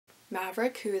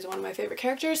Maverick, who is one of my favorite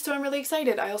characters, so I'm really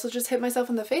excited. I also just hit myself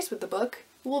in the face with the book.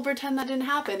 We'll pretend that didn't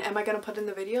happen. Am I gonna put in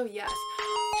the video? Yes.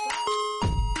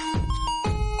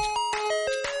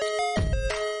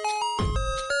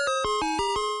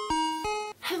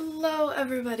 Hello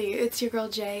everybody, it's your girl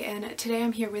Jay, and today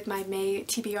I'm here with my May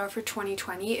TBR for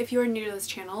 2020. If you are new to this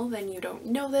channel, then you don't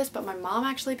know this, but my mom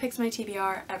actually picks my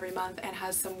TBR every month and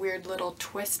has some weird little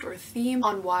twist or theme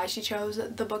on why she chose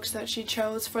the books that she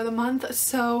chose for the month.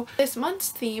 So this month's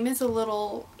theme is a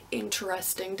little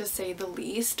interesting to say the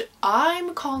least.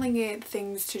 I'm calling it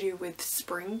things to do with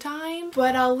springtime,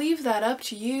 but I'll leave that up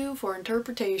to you for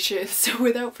interpretation. So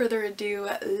without further ado,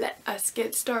 let us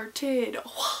get started.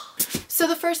 So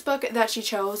the first book that she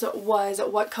chose was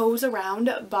What Goes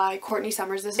Around by Courtney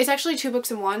Summers. It's actually 2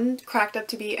 books in one, cracked up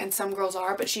to be And Some Girls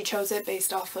Are, but she chose it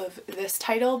based off of this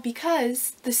title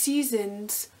because the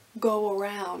seasons go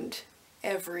around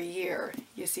every year.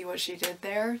 You see what she did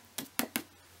there?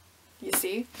 You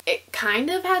see? It kind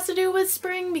of has to do with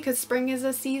spring because spring is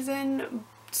a season,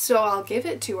 so I'll give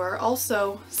it to her.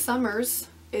 Also, summers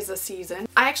is a season.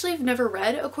 I actually have never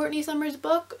read a Courtney Summers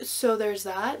book, so there's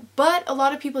that. But a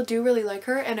lot of people do really like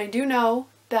her, and I do know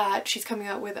that she's coming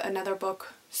out with another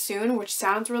book soon, which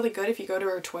sounds really good. If you go to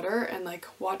her Twitter and like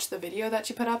watch the video that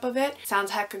she put up of it,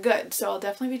 sounds hecka good, so I'll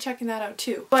definitely be checking that out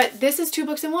too. But this is 2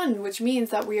 books in one, which means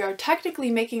that we are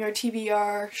technically making our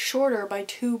TBR shorter by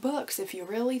 2 books if you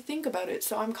really think about it,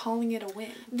 so I'm calling it a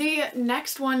win. The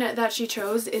next one that she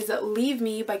chose is Leave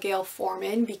Me by Gail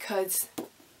Forman because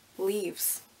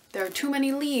leaves. There are too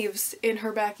many leaves in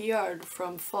her backyard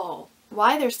from fall.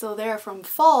 Why they're still there from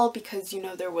fall, because you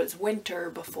know there was winter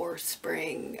before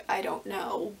spring, I don't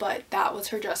know, but that was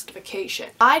her justification.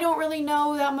 I don't really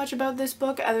know that much about this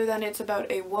book other than it's about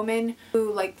a woman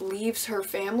who like leaves her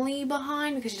family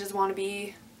behind because she doesn't want to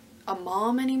be a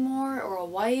mom anymore or a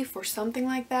wife or something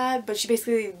like that, but she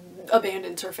basically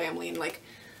abandons her family and like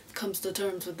comes to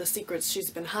terms with the secrets she's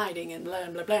been hiding and blah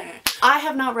blah blah. I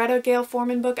have not read a Gail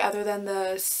Forman book other than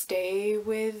the Stay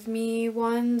With Me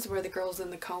ones where the girl's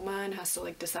in the coma and has to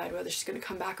like decide whether she's gonna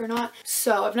come back or not.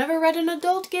 So I've never read an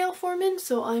adult Gail Forman,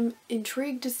 so I'm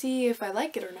intrigued to see if I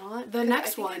like it or not. The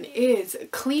next one is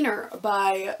Cleaner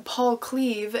by Paul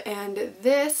Cleave, and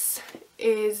this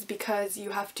is because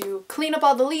you have to clean up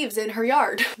all the leaves in her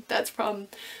yard. That's from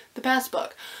the past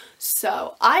book.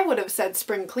 So I would have said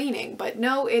spring cleaning, but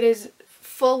no, it is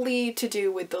fully to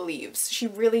do with the leaves. She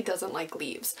really doesn't like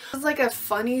leaves. It's like a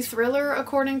funny thriller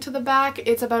according to the back.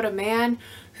 It's about a man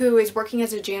who is working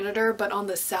as a janitor, but on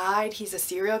the side he's a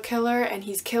serial killer and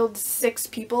he's killed 6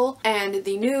 people, and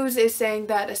the news is saying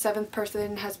that a 7th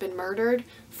person has been murdered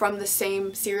from the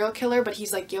same serial killer, but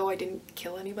he's like, yo, I didn't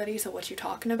kill anybody, so what you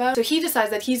talking about? So he decides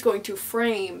that he's going to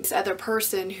frame this other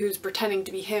person who's pretending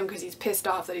to be him because he's pissed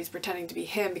off that he's pretending to be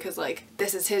him because like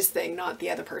this is his thing, not the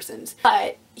other person's.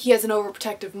 But he has an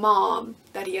overprotective mom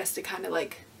that he has to kind of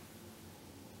like,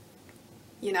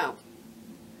 you know,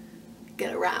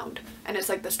 get around, and it's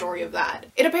like the story of that.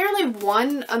 It apparently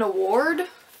won an award,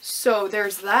 so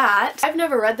there's that. I've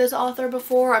never read this author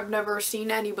before. I've never seen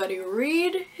anybody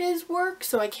read his work,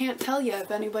 so I can't tell you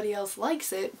if anybody else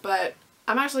likes it, but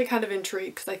I'm actually kind of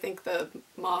intrigued because I think the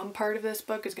mom part of this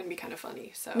book is going to be kind of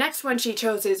funny. So next one she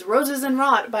chose is Roses and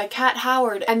Rot by Kat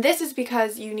Howard, and this is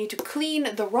because you need to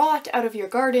clean the rot out of your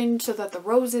garden so that the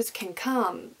roses can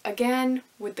come. Again,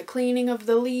 with the cleaning of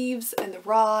the leaves and the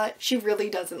rot, she really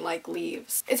doesn't like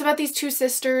leaves. It's about these 2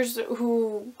 sisters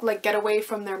who like get away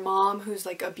from their mom who's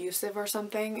like abusive or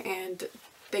something, and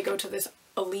they go to this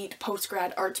elite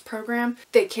post-grad arts program.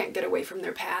 They can't get away from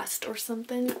their past or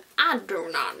something. I do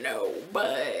not know,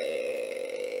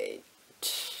 but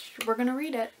we're gonna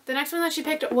read it. The next one that she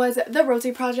picked was The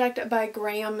Rosie Project by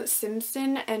Graham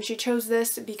Simpson, and she chose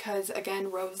this because, again,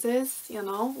 roses, you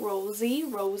know, Rosie,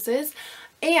 roses,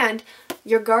 and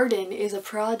your garden is a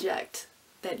project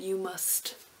that you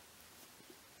must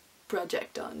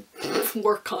project on,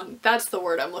 work on. That's the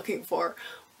word I'm looking for.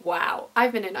 Wow,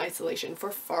 I've been in isolation for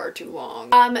far too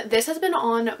long. This has been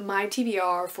on my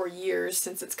TBR for years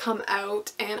since it's come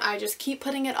out, and I just keep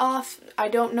putting it off. I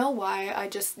don't know why, I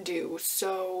just do.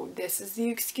 So this is the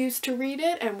excuse to read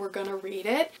it, and we're gonna read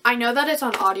it. I know that it's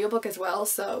on audiobook as well,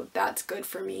 so that's good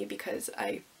for me because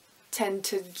I tend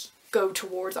to go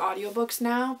towards audiobooks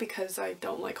now because I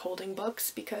don't like holding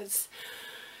books because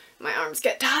my arms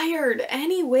get tired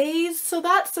anyways, so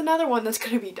that's another one that's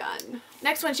gonna be done.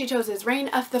 Next one she chose is Reign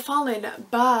of the Fallen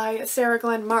by Sarah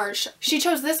Glenn Marsh. She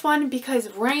chose this one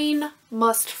because rain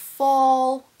must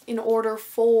fall in order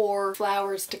for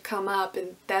flowers to come up,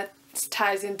 and that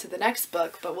ties into the next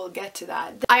book, but we'll get to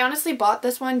that. I honestly bought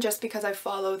this one just because I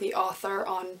follow the author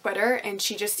on Twitter and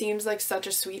she just seems like such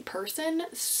a sweet person,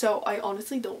 so I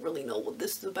honestly don't really know what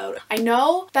this is about. I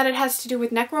know that it has to do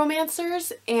with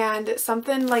necromancers and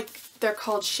something like they're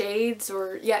called shades,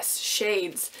 or yes,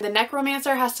 shades. The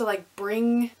necromancer has to like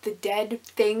bring the dead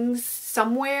things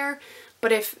somewhere,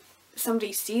 but if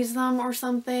somebody sees them or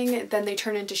something, then they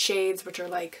turn into shades, which are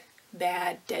like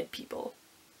bad dead people.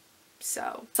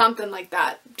 So something like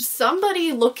that.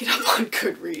 Somebody look it up on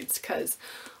Goodreads, because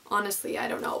honestly I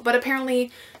don't know. But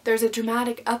apparently there's a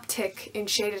dramatic uptick in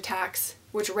shade attacks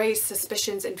which raised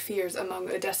suspicions and fears among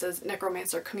Odessa's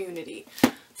necromancer community.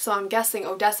 So I'm guessing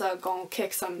Odessa gonna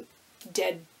kick some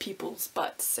dead people's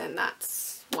butts, and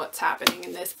that's what's happening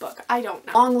in this book. I don't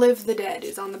know. Long live the dead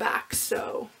is on the back,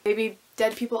 so maybe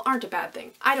dead people aren't a bad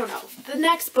thing. I don't know. The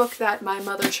next book that my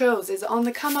mother chose is On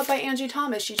the Come Up by Angie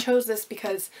Thomas. She chose this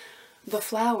because the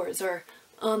flowers are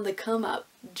on the come up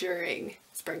during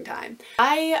springtime.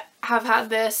 I have had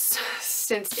this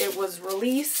since it was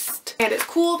released, and it's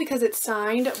cool because it's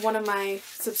signed. One of my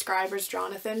subscribers,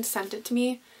 Jonathan, sent it to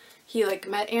me. He like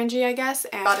met Angie, I guess,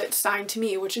 and got it signed to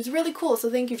me, which is really cool, so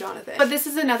thank you, Jonathan. But this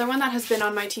is another one that has been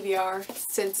on my TBR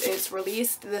since it's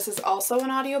released. This is also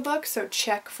an audiobook, so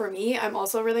check for me. I'm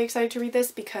also really excited to read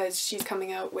this because she's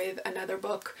coming out with another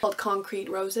book called Concrete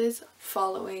Roses,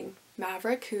 following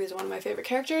Maverick, who is one of my favorite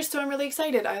characters, so I'm really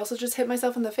excited. I also just hit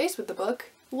myself in the face with the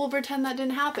book. We'll pretend that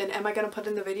didn't happen. Am I gonna put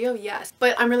in the video? Yes.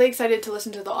 But I'm really excited to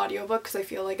listen to the audiobook because I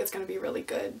feel like it's gonna be really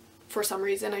good. For some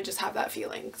reason, I just have that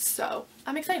feeling, so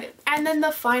I'm excited. And then the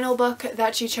final book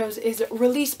that she chose is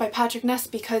Released by Patrick Ness,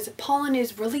 because pollen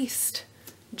is released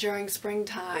during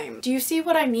springtime. Do you see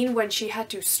what I mean when she had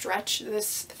to stretch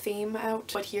this theme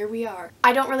out? But here we are.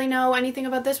 I don't really know anything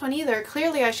about this one either.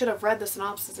 Clearly I should have read the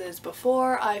synopsises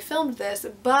before I filmed this,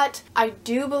 but I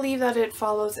do believe that it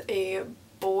follows a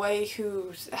boy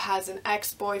who has an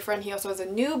ex-boyfriend. He also has a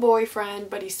new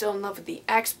boyfriend, but he's still in love with the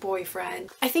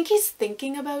ex-boyfriend. I think he's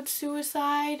thinking about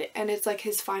suicide and it's like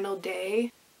his final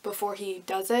day before he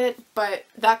does it, but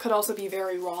that could also be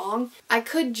very wrong. I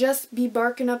could just be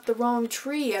barking up the wrong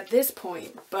tree at this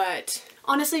point, but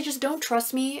honestly, just don't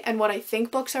trust me and what I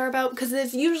think books are about, because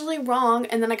it's usually wrong,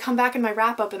 and then I come back in my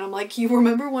wrap-up and I'm like, you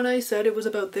remember when I said it was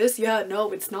about this? Yeah,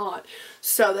 no, it's not.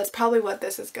 So that's probably what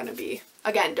this is gonna be.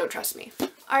 Again, don't trust me.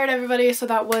 Alright everybody, so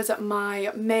that was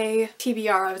my May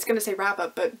TBR. I was gonna say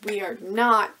wrap-up, but we are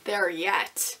not there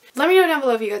yet. Let me know down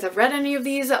below if you guys have read any of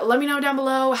these. Let me know down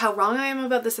below how wrong I am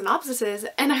about the synopsises,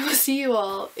 and I will see you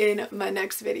all in my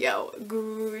next video.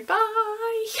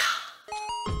 Goodbye!